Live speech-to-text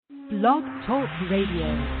Blog Talk Radio.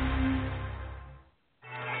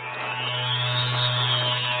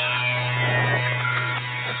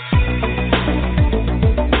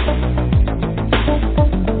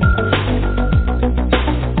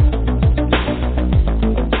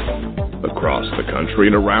 Across the country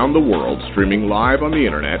and around the world, streaming live on the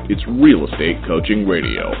internet, it's Real Estate Coaching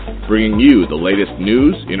Radio, bringing you the latest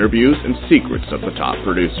news, interviews, and secrets of the top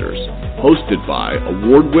producers. Hosted by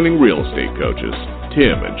award-winning real estate coaches,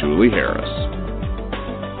 Tim and Julie Harris.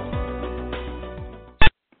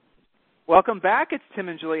 Welcome back. It's Tim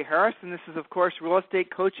and Julie Harris, and this is, of course, Real Estate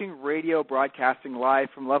Coaching Radio, broadcasting live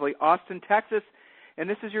from lovely Austin, Texas. And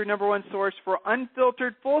this is your number one source for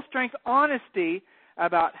unfiltered, full-strength honesty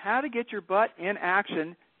about how to get your butt in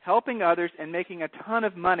action, helping others and making a ton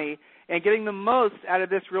of money and getting the most out of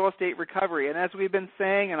this real estate recovery. And as we've been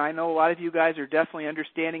saying, and I know a lot of you guys are definitely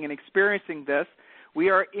understanding and experiencing this, we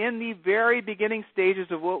are in the very beginning stages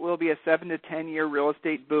of what will be a 7 to 10 year real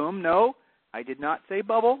estate boom. No, I did not say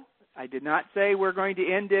bubble. I did not say we're going to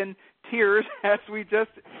end in tears as we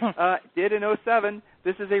just did in 07.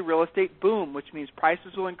 This is a real estate boom, which means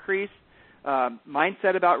prices will increase.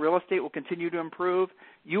 Mindset about real estate will continue to improve.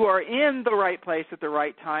 You are in the right place at the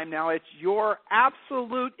right time. Now it's your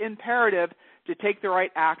absolute imperative to take the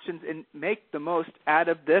right actions and make the most out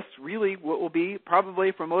of this, really what will be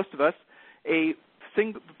probably for most of us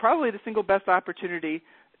probably the single best opportunity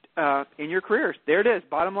in your careers. There it is,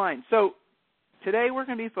 bottom line. So today we're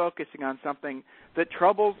going to be focusing on something that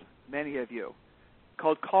troubles many of you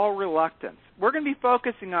called call reluctance. We're going to be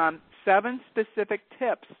focusing on 7 specific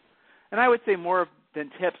tips. And I would say more than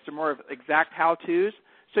tips to more of exact how-tos,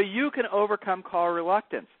 so you can overcome call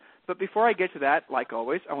reluctance. But before I get to that, like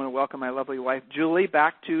always, I want to welcome my lovely wife, Julie,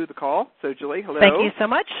 back to the call. So, Julie, hello. Thank you so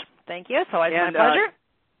much. Thank you. It's always my pleasure.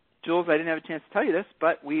 Jules, I didn't have a chance to tell you this,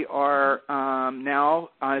 but we are now,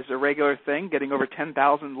 as a regular thing, getting over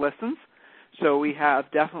 10,000 listens. So we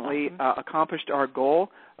have definitely accomplished our goal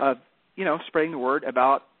of, spreading the word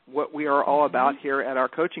about what we are all about here at our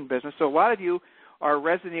coaching business. So a lot of you are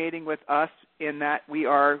resonating with us in that we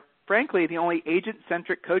are, frankly, the only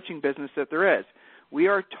agent-centric coaching business that there is. We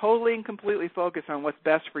are totally and completely focused on what's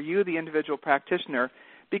best for you, the individual practitioner,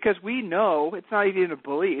 because we know, it's not even a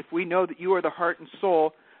belief, we know that you are the heart and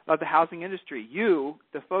soul of the housing industry. You,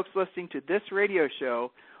 the folks listening to this radio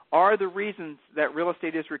show, are the reasons that real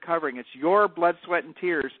estate is recovering. It's your blood, sweat, and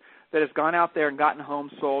tears that has gone out there and gotten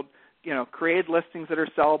homes sold, created listings that are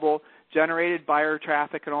sellable, generated buyer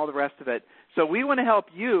traffic, and all the rest of it. So we want to help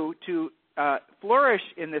you to flourish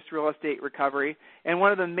in this real estate recovery, and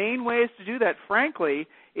one of the main ways to do that, frankly,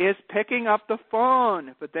 is picking up the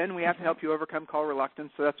phone. But then we have to help you overcome call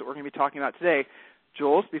reluctance, so that's what we're going to be talking about today.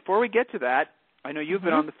 Jules, before we get to that, I know you've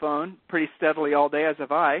been on the phone pretty steadily all day, as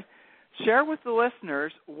have I. Share with the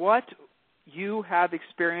listeners what you have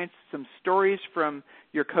experienced, some stories from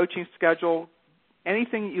your coaching schedule,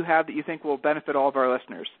 anything you have that you think will benefit all of our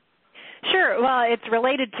listeners. Sure. Well, it's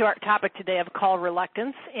related to our topic today of call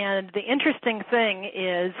reluctance, and the interesting thing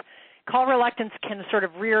is call reluctance can sort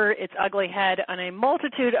of rear its ugly head on a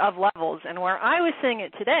multitude of levels, and where I was seeing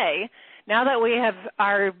it today, now that we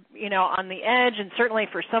are on the edge, and certainly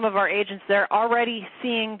for some of our agents, they're already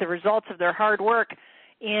seeing the results of their hard work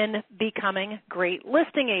in becoming great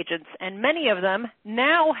listing agents, and many of them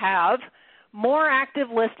now have more active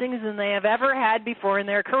listings than they have ever had before in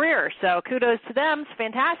their career. So kudos to them. It's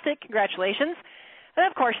fantastic. Congratulations. And,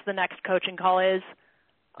 of course, the next coaching call is,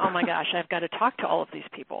 oh, my gosh, I've got to talk to all of these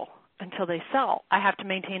people until they sell. I have to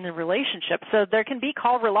maintain the relationship. So there can be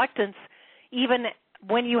call reluctance even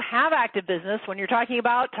when you have active business, when you're talking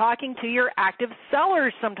about talking to your active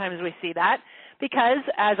sellers. Sometimes we see that because,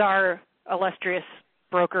 as our illustrious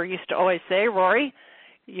broker used to always say, Rory,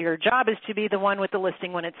 your job is to be the one with the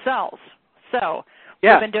listing when it sells. So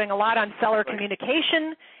we've been doing a lot on seller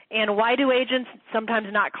communication, and why do agents sometimes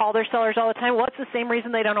not call their sellers all the time? Well, it's the same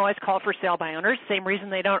reason they don't always call for sale by owners, same reason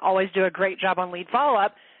they don't always do a great job on lead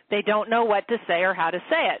follow-up. They don't know what to say or how to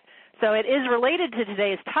say it. So it is related to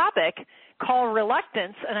today's topic, call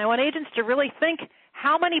reluctance, and I want agents to really think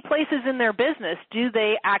how many places in their business do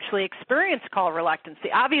they actually experience call reluctance.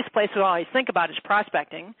 The obvious place we always think about is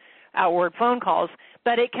prospecting, outward phone calls,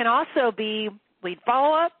 but it can also be lead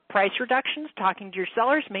follow-up, price reductions, talking to your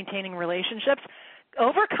sellers, maintaining relationships.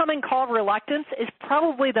 Overcoming call reluctance is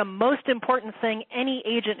probably the most important thing any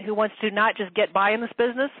agent who wants to not just get by in this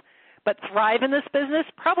business, but thrive in this business,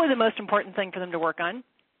 probably the most important thing for them to work on.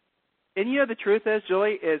 And the truth is,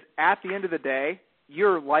 Julie, is at the end of the day,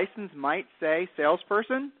 your license might say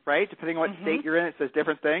salesperson, right? Depending on what state you're in, it says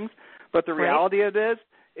different things. But the reality of it is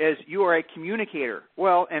is you are a communicator.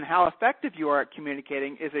 Well, and how effective you are at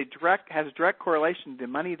communicating has a direct correlation to the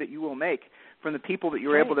money that you will make from the people that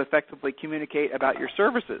you're able to effectively communicate about your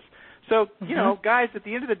services. So, you know, guys, at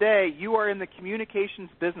the end of the day, you are in the communications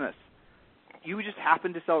business. You just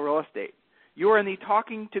happen to sell real estate. You are in the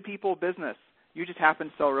talking to people business. You just happen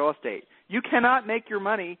to sell real estate. You cannot make your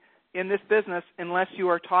money in this business unless you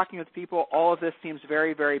are talking with people. All of this seems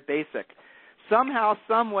very, very basic. Somehow,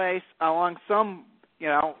 some way, along some,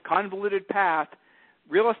 convoluted path,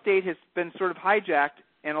 real estate has been sort of hijacked,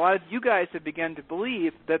 and a lot of you guys have begun to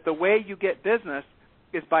believe that the way you get business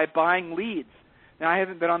is by buying leads. Now, I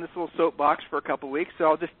haven't been on this little soapbox for a couple of weeks, so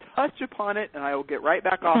I'll just touch upon it, and I will get right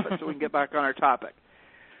back off it so we can get back on our topic.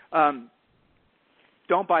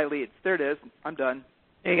 Don't buy leads. There it is. I'm done.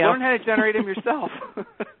 There you Learn go. how to generate them yourself.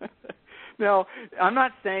 No, I'm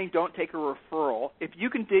not saying don't take a referral. If you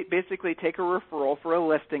can basically take a referral for a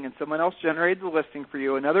listing and someone else generated the listing for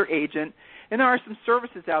you, another agent, and there are some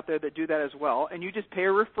services out there that do that as well, and you just pay a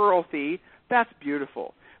referral fee, that's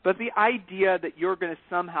beautiful. But the idea that you're going to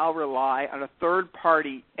somehow rely on a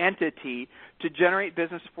third-party entity to generate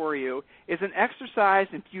business for you is an exercise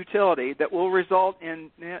in futility that will result in,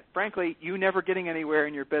 frankly, you never getting anywhere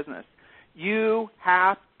in your business. You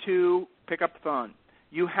have to pick up the phone.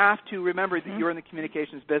 You have to remember that you're in the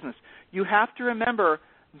communications business. You have to remember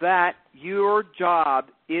that your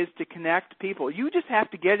job is to connect people. You just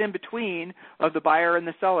have to get in between of the buyer and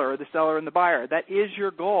the seller, or the seller and the buyer. That is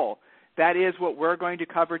your goal. That is what we're going to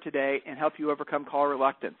cover today and help you overcome call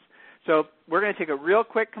reluctance. So we're going to take a real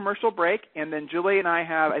quick commercial break, and then Julie and I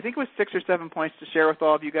have, I think it was 6 or 7 points to share with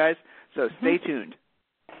all of you guys, so stay tuned.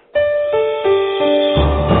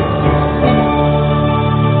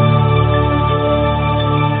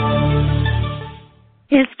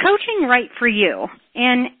 Is coaching right for you?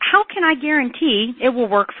 And how can I guarantee it will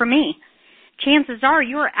work for me? Chances are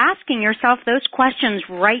you are asking yourself those questions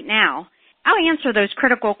right now. I'll answer those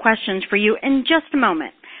critical questions for you in just a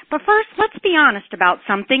moment. But first, let's be honest about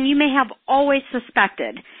something you may have always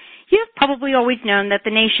suspected. You've probably always known that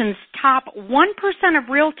the nation's top 1% of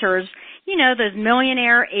realtors, those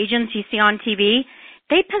millionaire agents you see on TV,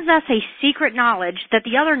 they possess a secret knowledge that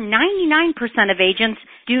the other 99% of agents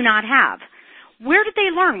do not have. Where did they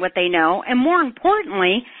learn what they know? And more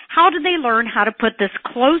importantly, how did they learn how to put this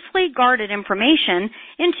closely guarded information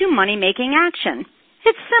into money-making action?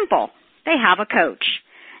 It's simple. They have a coach.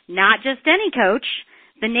 Not just any coach.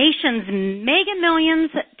 The nation's mega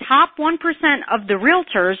millions, top 1% of the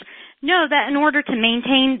realtors know that in order to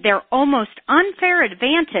maintain their almost unfair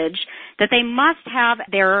advantage, that they must have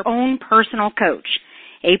their own personal coach.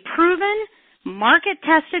 A proven,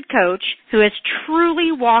 market-tested coach who has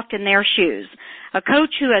truly walked in their shoes. A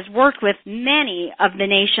coach who has worked with many of the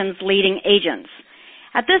nation's leading agents.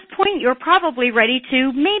 At this point, you're probably ready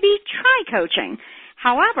to maybe try coaching.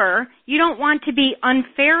 However, you don't want to be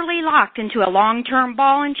unfairly locked into a long-term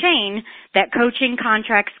ball and chain that coaching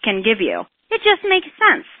contracts can give you. It just makes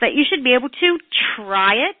sense that you should be able to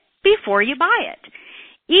try it before you buy it.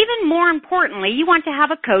 Even more importantly, you want to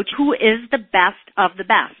have a coach who is the best of the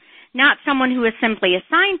best, not someone who is simply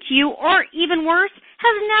assigned to you or, even worse,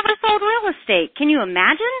 has never sold real estate. Can you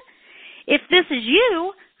imagine? If this is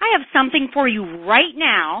you, I have something for you right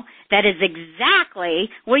now that is exactly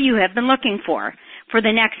what you have been looking for. For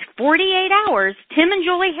the next 48 hours, Tim and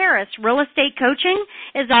Julie Harris Real Estate Coaching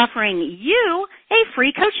is offering you a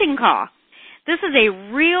free coaching call. This is a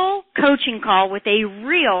real coaching call with a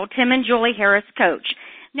real Tim and Julie Harris coach.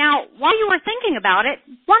 Now, while you are thinking about it,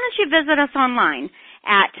 why don't you visit us online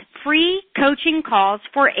at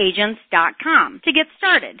freecoachingcallsforagents.com to get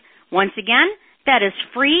started. Once again, that is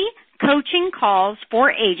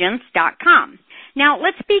freecoachingcallsforagents.com. Now,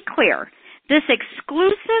 let's be clear. This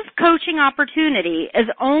exclusive coaching opportunity is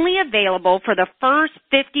only available for the first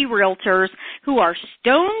 50 realtors who are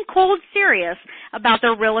stone cold serious about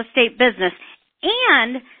their real estate business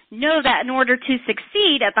and know that in order to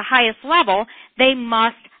succeed at the highest level, they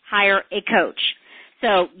must hire a coach.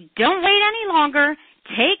 So don't wait any longer.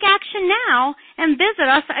 Take action now and visit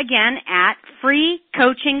us again at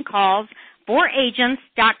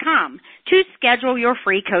freecoachingcallsforagents.com to schedule your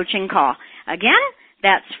free coaching call. Again,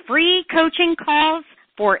 that's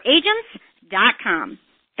freecoachingcallsforagents.com.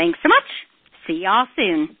 Thanks so much. See y'all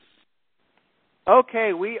soon.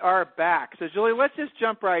 Okay, we are back. So, Julie, let's just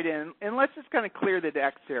jump right in, and let's just kind of clear the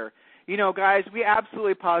decks here. Guys, we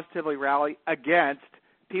absolutely positively rally against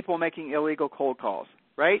people making illegal cold calls,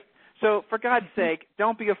 right? So, for God's sake,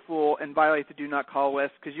 don't be a fool and violate the do not call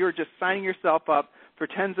list, because you're just signing yourself up for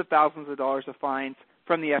tens of thousands of dollars of fines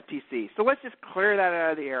from the FTC. So let's just clear that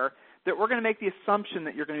out of the air. that we're going to make the assumption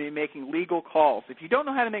that you're going to be making legal calls. If you don't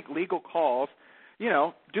know how to make legal calls,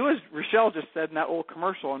 do as Rochelle just said in that little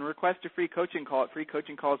commercial and request a free coaching call at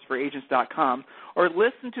freecoachingcallsforagents.com, or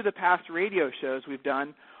listen to the past radio shows we've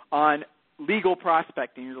done on legal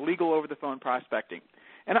prospecting, or legal over-the-phone prospecting.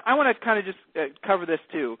 And I want to kind of just cover this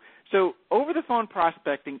too. So over-the-phone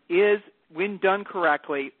prospecting is, when done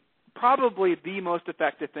correctly, probably the most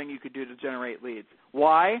effective thing you could do to generate leads.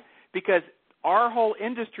 Why? Because our whole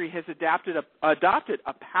industry has adopted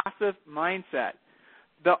a passive mindset.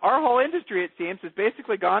 Our whole industry, it seems, has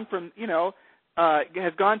basically gone from,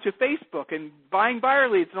 has gone to Facebook and buying buyer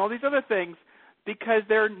leads and all these other things because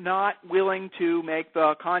they're not willing to make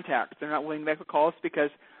the contacts. They're not willing to make the calls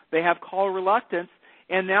because they have call reluctance.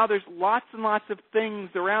 And now there's lots and lots of things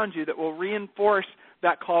around you that will reinforce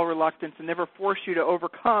that call reluctance and never force you to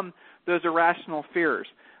overcome those irrational fears.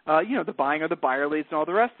 The buying of the buyer leads and all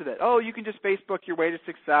the rest of it. Oh, you can just Facebook your way to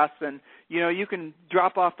success, and, you can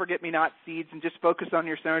drop off forget-me-not seeds and just focus on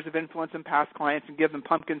your centers of influence and past clients and give them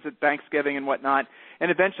pumpkins at Thanksgiving and whatnot, and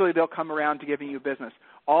eventually they'll come around to giving you business.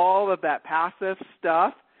 All of that passive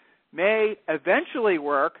stuff may eventually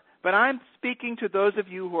work, but I'm speaking to those of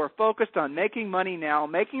you who are focused on making money now,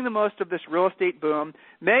 making the most of this real estate boom,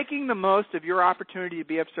 making the most of your opportunity to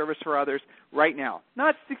be of service for others right now.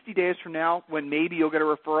 Not 60 days from now when maybe you'll get a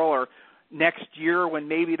referral, or next year when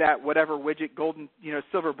maybe that whatever widget, golden,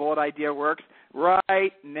 silver bullet idea works.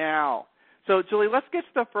 Right now. So, Julie, let's get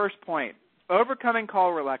to the first point, overcoming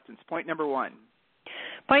call reluctance, point number one.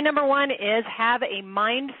 Point number one is have a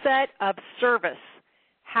mindset of service.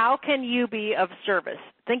 How can you be of service?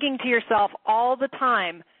 Thinking to yourself all the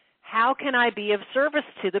time, how can I be of service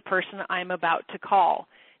to the person I'm about to call?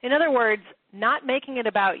 In other words, not making it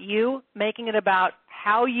about you, making it about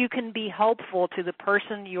how you can be helpful to the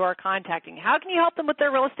person you are contacting. How can you help them with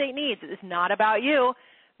their real estate needs? It's not about you.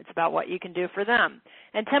 It's about what you can do for them.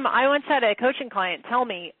 And, Tim, I once had a coaching client tell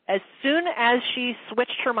me as soon as she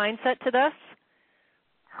switched her mindset to this,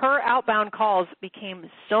 her outbound calls became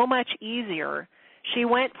so much easier. She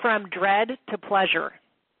went from dread to pleasure.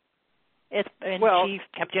 She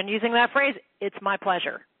kept on using that phrase, it's my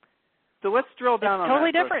pleasure. So let's drill down on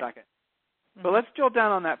totally that different. for a second. But let's drill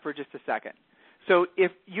down on that for just a second. So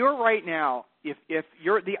if you're right now, if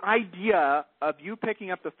you're the idea of you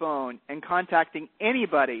picking up the phone and contacting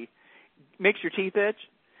anybody makes your teeth itch,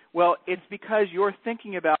 well, it's because you're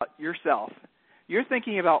thinking about yourself. You're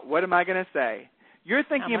thinking about, what am I going to say? You're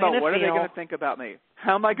thinking about, what are they going to think about me?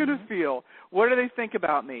 How am I going to feel? What do they think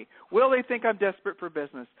about me? Will they think I'm desperate for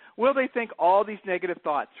business? Will they think all these negative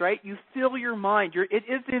thoughts, right? You fill your mind.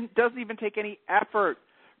 It doesn't even take any effort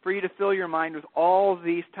for you to fill your mind with all of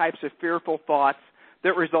these types of fearful thoughts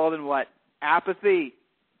that result in what? Apathy,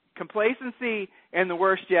 complacency, and the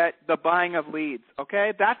worst yet, the buying of leads,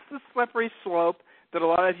 okay? That's the slippery slope that a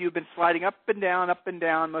lot of you have been sliding up and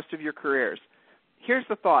down most of your careers. Here's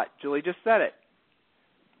the thought. Julie just said it.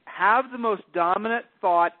 Have the most dominant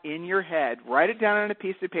thought in your head. Write it down on a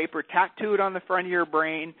piece of paper, tattoo it on the front of your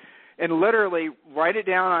brain, and literally write it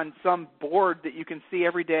down on some board that you can see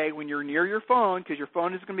every day when you're near your phone, because your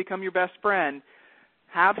phone is going to become your best friend.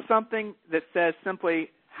 Have something that says simply,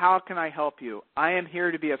 how can I help you? I am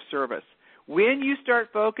here to be of service. When you start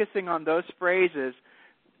focusing on those phrases,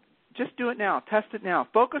 just do it now. Test it now.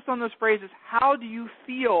 Focus on those phrases. How do you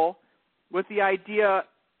feel with the idea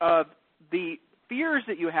of the fears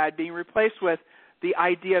that you had being replaced with the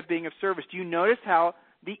idea of being of service? Do you notice how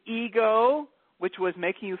the ego, which was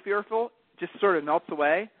making you fearful, just sort of melts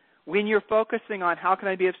away? When you're focusing on how can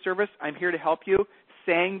I be of service, I'm here to help you,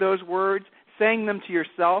 saying those words, saying them to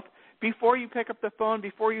yourself, before you pick up the phone,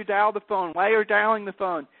 before you dial the phone, while you're dialing the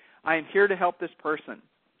phone, I am here to help this person.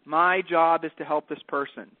 My job is to help this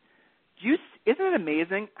person. Isn't it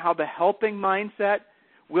amazing how the helping mindset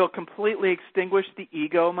will completely extinguish the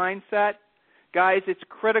ego mindset? Guys, it's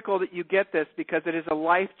critical that you get this because it is a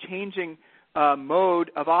life-changing mode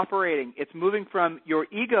of operating. It's moving from your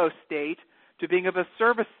ego state to being of a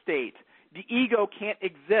service state. The ego can't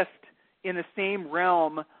exist in the same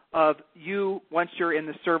realm of you once you're in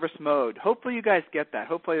the service mode. Hopefully you guys get that.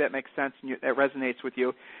 Hopefully that makes sense and that resonates with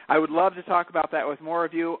you. I would love to talk about that with more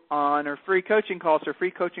of you on our free coaching calls or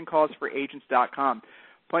freecoachingcallsforagents.com.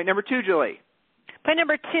 Point number 2, Julie. Point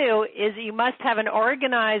number 2 is you must have an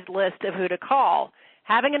organized list of who to call.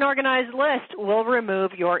 Having an organized list will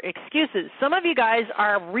remove your excuses. Some of you guys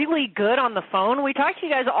are really good on the phone. We talk to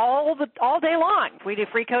you guys all day long. We do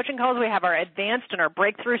free coaching calls. We have our advanced and our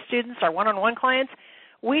breakthrough students, our one-on-one clients.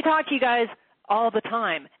 We talk to you guys all the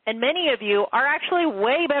time. And many of you are actually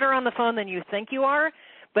way better on the phone than you think you are.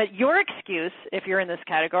 But your excuse, if you're in this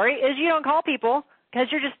category, is you don't call people. because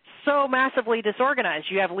you're just so massively disorganized.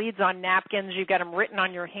 You have leads on napkins. You've got them written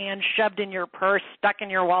on your hand, shoved in your purse, stuck in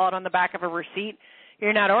your wallet on the back of a receipt.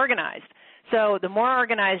 You're not organized. So the more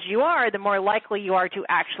organized you are, the more likely you are to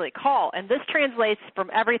actually call. And this translates from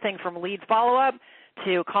everything from lead follow-up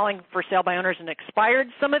to calling for sale by owners and expireds.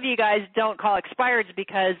 Some of you guys don't call expireds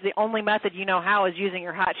because the only method you know how is using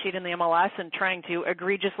your hot sheet in the MLS and trying to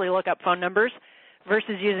egregiously look up phone numbers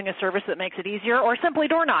versus using a service that makes it easier, or simply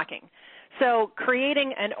door knocking. So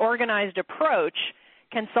creating an organized approach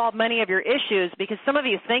can solve many of your issues, because some of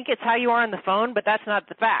you think it's how you are on the phone, but that's not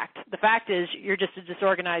the fact. The fact is you're just a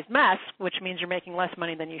disorganized mess, which means you're making less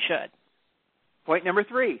money than you should. Point number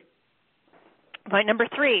 3. Point number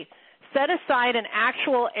 3, set aside an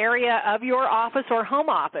actual area of your office or home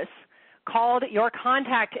office called your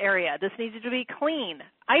contact area. This needs to be clean,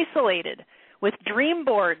 isolated, with dream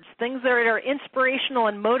boards, things that are inspirational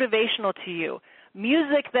and motivational to you,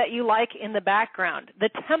 music that you like in the background, the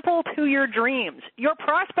temple to your dreams, your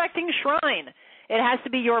prospecting shrine. It has to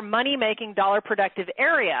be your money-making, dollar-productive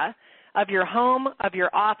area of your home, of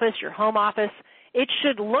your office, your home office. It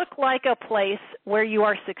should look like a place where you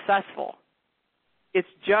are successful. It's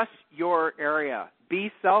just your area.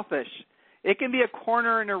 Be selfish. It can be a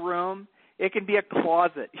corner in a room. It can be a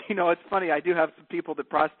closet. You know, it's funny. I do have some people that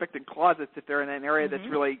prospect in closets if they're in an area that's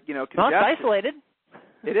really, congested. Well, it's isolated.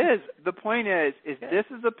 It is. The point is this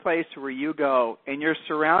is a place where you go and you're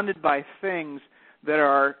surrounded by things that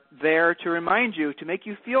are there to remind you, to make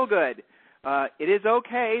you feel good. It is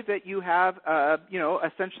okay that you have,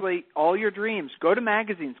 essentially all your dreams. Go to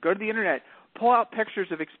magazines. Go to the Internet. Pull out pictures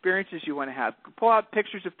of experiences you want to have. Pull out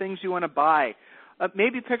pictures of things you want to buy.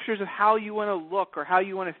 Maybe pictures of how you want to look or how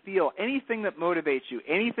you want to feel. Anything that motivates you.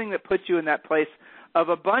 Anything that puts you in that place of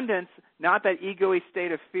abundance, not that ego-y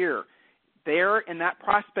state of fear. There in that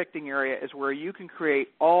prospecting area is where you can create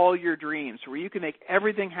all your dreams, where you can make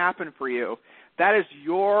everything happen for you. That is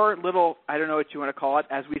your little, I don't know what you want to call it,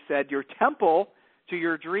 as we said, your temple to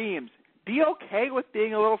your dreams. Be okay with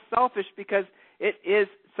being a little selfish, because it is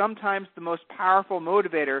sometimes the most powerful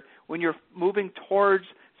motivator when you're moving towards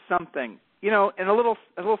something. And a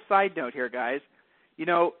little side note here, guys.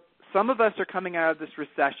 Some of us are coming out of this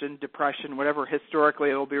recession, depression, whatever historically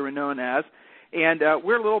it will be known as, and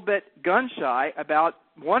we're a little bit gun-shy about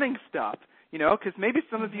wanting stuff, because maybe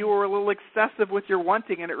some of you were a little excessive with your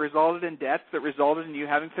wanting, and it resulted in debts that resulted in you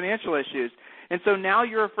having financial issues. And so now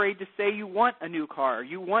you're afraid to say you want a new car,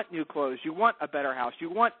 you want new clothes, you want a better house, you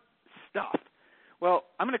want stuff. Well,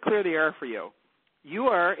 I'm going to clear the air for you. You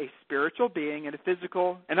are a spiritual being and a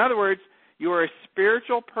physical. In other words, you are a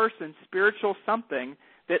spiritual person, spiritual something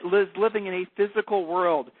that is living in a physical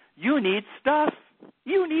world. You need stuff.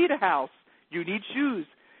 You need a house. You need shoes.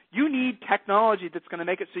 You need technology that's going to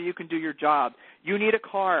make it so you can do your job. You need a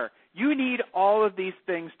car. You need all of these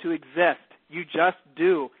things to exist. You just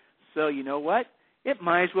do. So you know what? It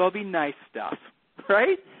might as well be nice stuff,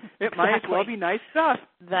 right? It might as well be nice stuff.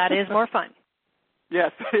 That is more fun.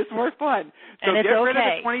 Yes, it's more fun. So and get rid of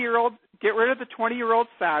the 20-year-old. Get rid of the 20-year-old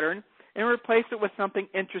Saturn and replace it with something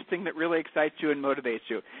interesting that really excites you and motivates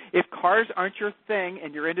you. If cars aren't your thing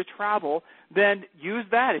and you're into travel, then use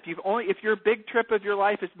that. If your big trip of your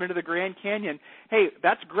life has been to the Grand Canyon, hey,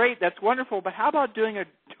 that's great, that's wonderful, but how about doing a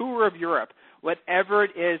tour of Europe? Whatever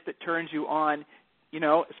it is that turns you on,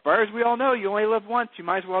 as far as we all know, you only live once. You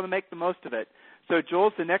might as well make the most of it. So,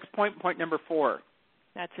 Jules, the next point number 4.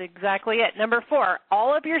 That's exactly it. Number 4,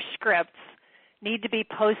 all of your scripts need to be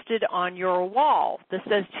posted on your wall. This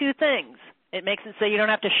does 2 things. It makes it so you don't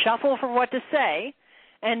have to shuffle for what to say.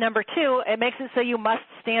 And number 2, it makes it so you must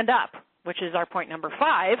stand up, which is our point number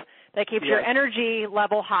 5. That keeps your energy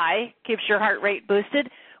level high, keeps your heart rate boosted.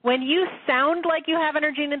 When you sound like you have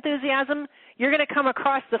energy and enthusiasm, you're going to come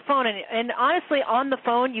across the phone. And honestly, on the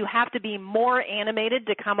phone, you have to be more animated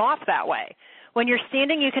to come off that way. When you're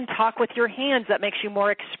standing, you can talk with your hands. That makes you more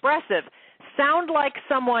expressive. Sound like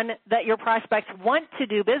someone that your prospects want to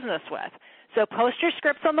do business with. So post your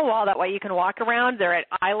scripts on the wall. That way you can walk around. They're at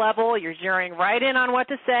eye level. You're zeroing right in on what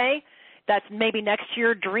to say. That's maybe next to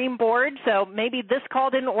your dream board. So maybe this call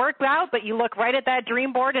didn't work out, but you look right at that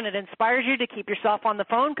dream board and it inspires you to keep yourself on the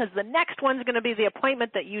phone, because the next one's going to be the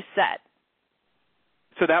appointment that you set.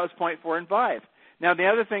 So that was point 4 and 5. Now, the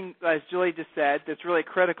other thing, as Julie just said, that's really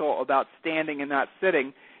critical about standing and not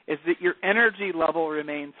sitting is that your energy level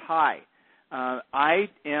remains high. I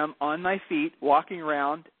am on my feet walking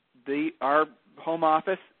around our home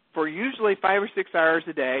office for usually 5 or 6 hours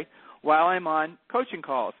a day while I'm on coaching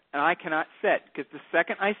calls, and I cannot sit, because the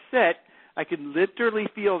second I sit, I could literally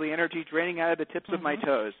feel the energy draining out of the tips of my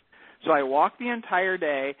toes. So I walk the entire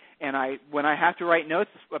day, and when I have to write notes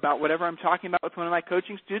about whatever I'm talking about with one of my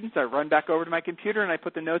coaching students, I run back over to my computer and I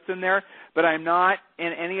put the notes in there, but I'm not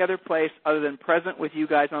in any other place other than present with you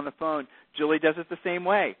guys on the phone. Julie does it the same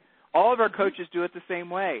way. All of our coaches do it the same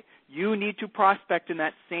way. You need to prospect in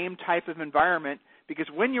that same type of environment, because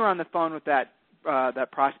when you're on the phone with that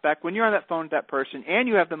prospect, when you're on that phone with that person, and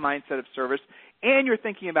you have the mindset of service, and you're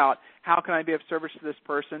thinking about how can I be of service to this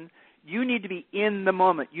person, you need to be in the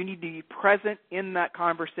moment. You need to be present in that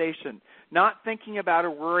conversation, not thinking about or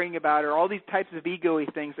worrying about or all these types of ego-y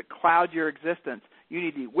things that cloud your existence. You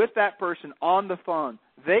need to be with that person on the phone.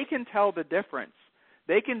 They can tell the difference.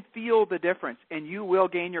 They can feel the difference, and you will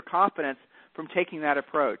gain your confidence from taking that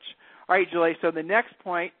approach. All right, Julie, so the next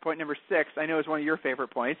point number 6, I know is one of your favorite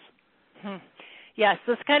points. Yes,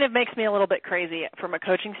 this kind of makes me a little bit crazy from a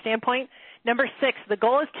coaching standpoint. Number 6, the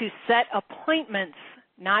goal is to set appointments,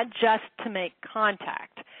 not just to make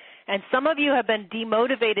contact. And some of you have been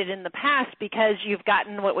demotivated in the past because you've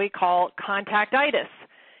gotten what we call contactitis.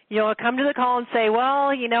 You'll come to the call and say,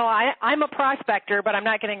 well, I'm a prospector, but I'm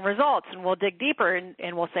not getting results. And we'll dig deeper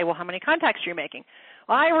and we'll say, well, how many contacts are you making?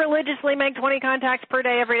 Well, I religiously make 20 contacts per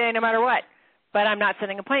day, every day, no matter what, but I'm not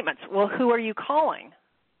setting appointments. Well, who are you calling?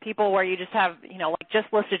 People where you just have, like just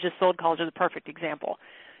listed, just sold calls are the perfect example.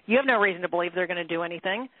 You have no reason to believe they're going to do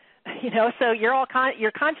anything. So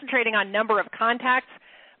you're concentrating on number of contacts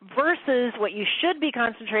versus what you should be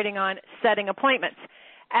concentrating on, setting appointments.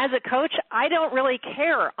 As a coach, I don't really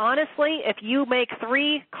care. Honestly, if you make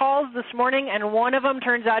 3 calls this morning and one of them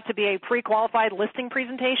turns out to be a pre-qualified listing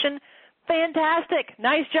presentation, fantastic.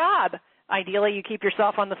 Nice job. Ideally, you keep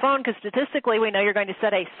yourself on the phone because statistically we know you're going to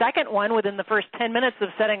set a second one within the first 10 minutes of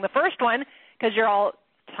setting the first one because you're all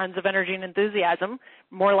tons of energy and enthusiasm,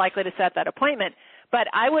 more likely to set that appointment. But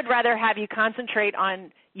I would rather have you concentrate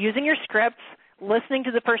on using your scripts, listening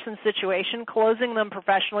to the person's situation, closing them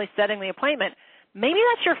professionally, setting the appointment. Maybe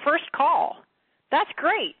that's your first call. That's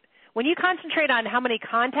great. When you concentrate on how many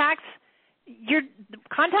contacts, your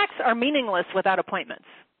contacts are meaningless without appointments.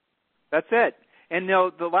 That's it. And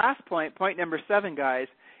the last point number 7, guys,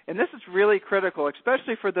 and this is really critical,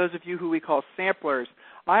 especially for those of you who we call samplers.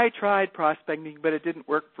 I tried prospecting, but it didn't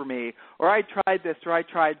work for me. Or I tried this, or I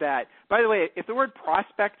tried that. By the way, if the word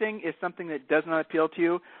prospecting is something that does not appeal to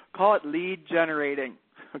you, call it lead generating,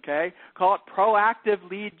 okay? Call it proactive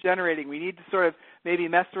lead generating. We need to sort of maybe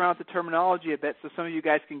mess around with the terminology a bit so some of you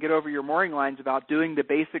guys can get over your mooring lines about doing the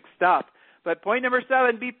basic stuff. But point number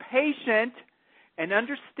 7, be patient and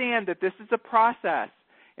understand that this is a process.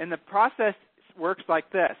 And the process works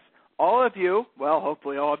like this. All of you, well,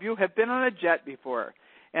 hopefully all of you, have been on a jet before.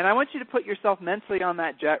 And I want you to put yourself mentally on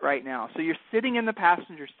that jet right now. So you're sitting in the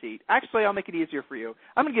passenger seat. Actually, I'll make it easier for you.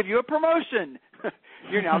 I'm going to give you a promotion.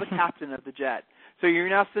 You're now the captain of the jet. So you're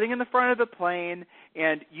now sitting in the front of the plane,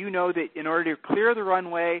 and you know that in order to clear the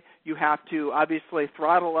runway, you have to obviously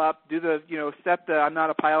throttle up, do the, set the, I'm not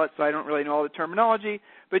a pilot, so I don't really know all the terminology,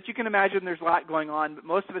 but you can imagine there's a lot going on, but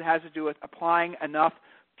most of it has to do with applying enough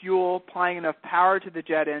fuel, applying enough power to the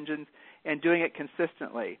jet engines, and doing it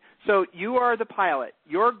consistently. So you are the pilot.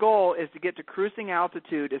 Your goal is to get to cruising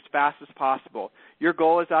altitude as fast as possible. Your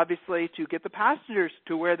goal is obviously to get the passengers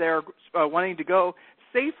to where they're wanting to go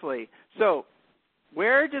safely. So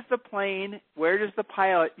where does the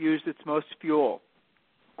pilot use its most fuel?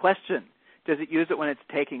 Question, does it use it when it's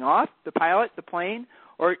taking off, the pilot, the plane,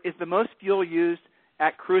 or is the most fuel used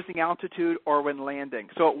at cruising altitude or when landing?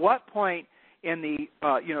 So at what point in the,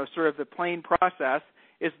 sort of the plane process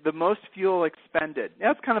is the most fuel expended?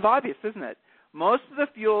 That's kind of obvious, isn't it? Most of the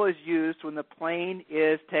fuel is used when the plane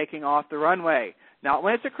is taking off the runway. Not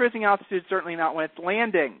when it's at cruising altitude, certainly not when it's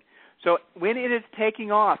landing. So when it is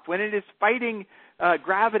taking off, when it is fighting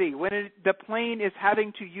gravity, when the plane is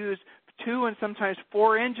having to use 2 and sometimes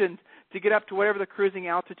 4 engines to get up to whatever the cruising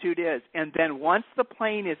altitude is. And then once the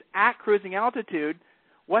plane is at cruising altitude,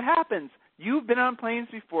 what happens? You've been on planes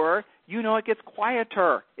before. You know it gets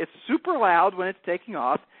quieter. It's super loud when it's taking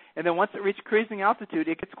off, and then once it reaches cruising altitude,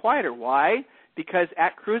 it gets quieter. Why? Because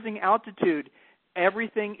at cruising altitude,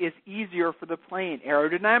 everything is easier for the plane.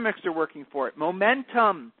 Aerodynamics are working for it.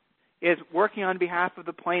 Momentum is working on behalf of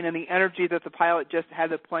the plane and the energy that the pilot just had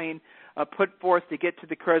the plane put forth to get to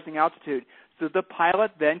the cruising altitude. So the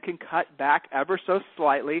pilot then can cut back ever so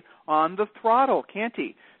slightly on the throttle, can't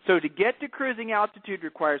he? So to get to cruising altitude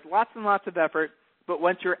requires lots and lots of effort, but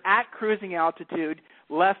once you're at cruising altitude,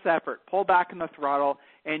 less effort. Pull back on the throttle,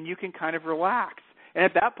 and you can kind of relax. And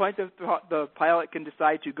at that point, the pilot can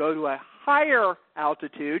decide to go to a higher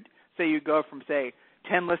altitude. Say you go from, say,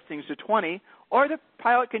 10 listings to 20, Or the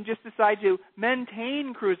pilot can just decide to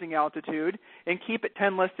maintain cruising altitude and keep at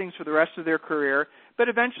 10 listings for the rest of their career, but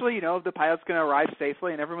eventually, the pilot's going to arrive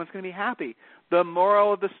safely and everyone's going to be happy. The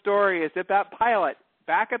moral of the story is if that pilot,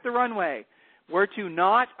 back at the runway, were to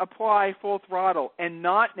not apply full throttle and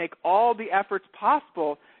not make all the efforts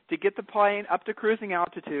possible to get the plane up to cruising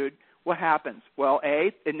altitude, what happens? Well,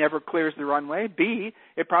 A, it never clears the runway. B,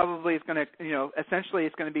 it probably is going to, essentially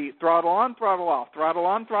it's going to be throttle on, throttle off, throttle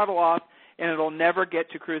on, throttle off, and it'll never get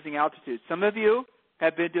to cruising altitude. Some of you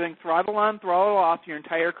have been doing throttle on, throttle off your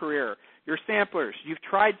entire career. You're samplers. You've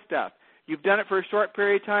tried stuff. You've done it for a short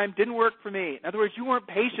period of time. Didn't work for me. In other words, you weren't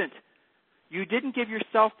patient. You didn't give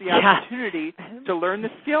yourself the opportunity to learn the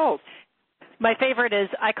skills. My favorite is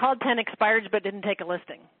I called 10 expireds but didn't take a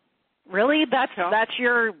listing. Really? That's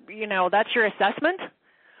your assessment?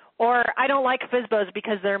 Or I don't like FSBOs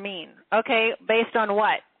because they're mean. Okay, based on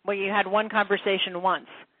what? Well, you had one conversation once.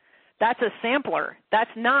 That's a sampler. That's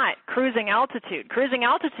not cruising altitude. Cruising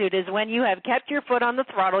altitude is when you have kept your foot on the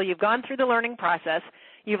throttle, you've gone through the learning process,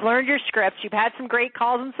 you've learned your scripts, you've had some great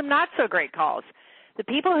calls and some not so great calls. The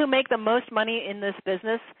people who make the most money in this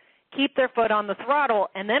business keep their foot on the throttle,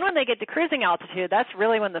 and then when they get to cruising altitude, that's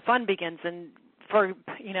really when the fun begins. And for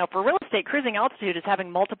real estate, cruising altitude is having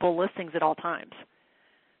multiple listings at all times.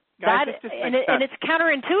 Guys, and it's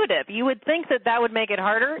counterintuitive. You would think that would make it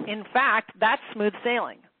harder. In fact, that's smooth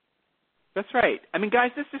sailing. That's right. I mean,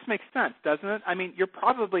 guys, this just makes sense, doesn't it? I mean, you're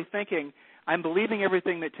probably thinking, I'm believing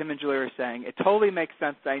everything that Tim and Julie are saying. It totally makes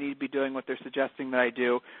sense that I need to be doing what they're suggesting that I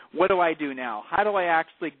do. What do I do now? How do I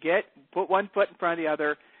actually put one foot in front of the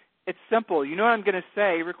other? It's simple. You know what I'm going to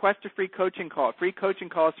say? Request a free coaching call. Free coaching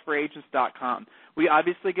calls for agents.com. We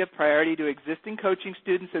obviously give priority to existing coaching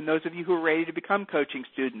students and those of you who are ready to become coaching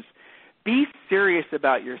students. Be serious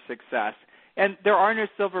about your success. And there are no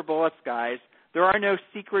silver bullets, guys. There are no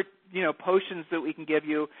secret, potions that we can give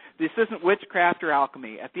you. This isn't witchcraft or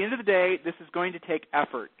alchemy. At the end of the day, this is going to take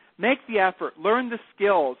effort. Make the effort, learn the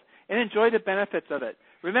skills, and enjoy the benefits of it.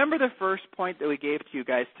 Remember the first point that we gave to you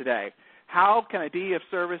guys today. How can I be of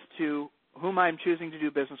service to whom I'm choosing to do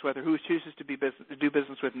business with or who chooses to do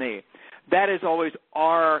business with me? That is always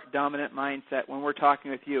our dominant mindset when we're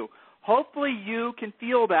talking with you. Hopefully you can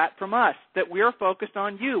feel that from us, that we're focused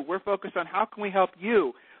on you. We're focused on how can we help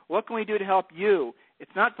you. What can we do to help you?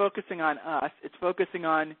 It's not focusing on us. It's focusing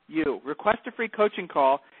on you. Request a free coaching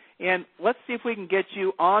call, and let's see if we can get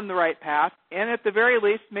you on the right path. And at the very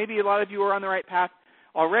least, maybe a lot of you are on the right path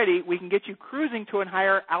already. We can get you cruising to a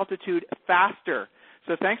higher altitude faster.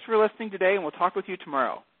 So thanks for listening today, and we'll talk with you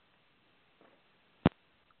tomorrow.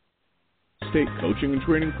 State coaching and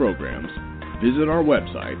training programs. Visit our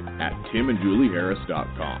website at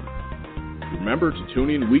timandjulieharris.com. Remember to tune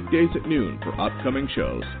in weekdays at noon for upcoming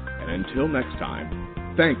shows. And until next time,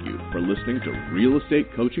 thank you for listening to Real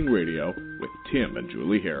Estate Coaching Radio with Tim and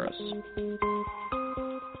Julie Harris.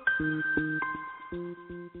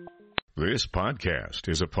 This podcast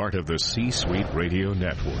is a part of the C-Suite Radio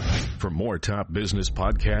Network. For more top business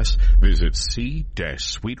podcasts, visit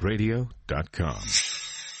c-suiteradio.com.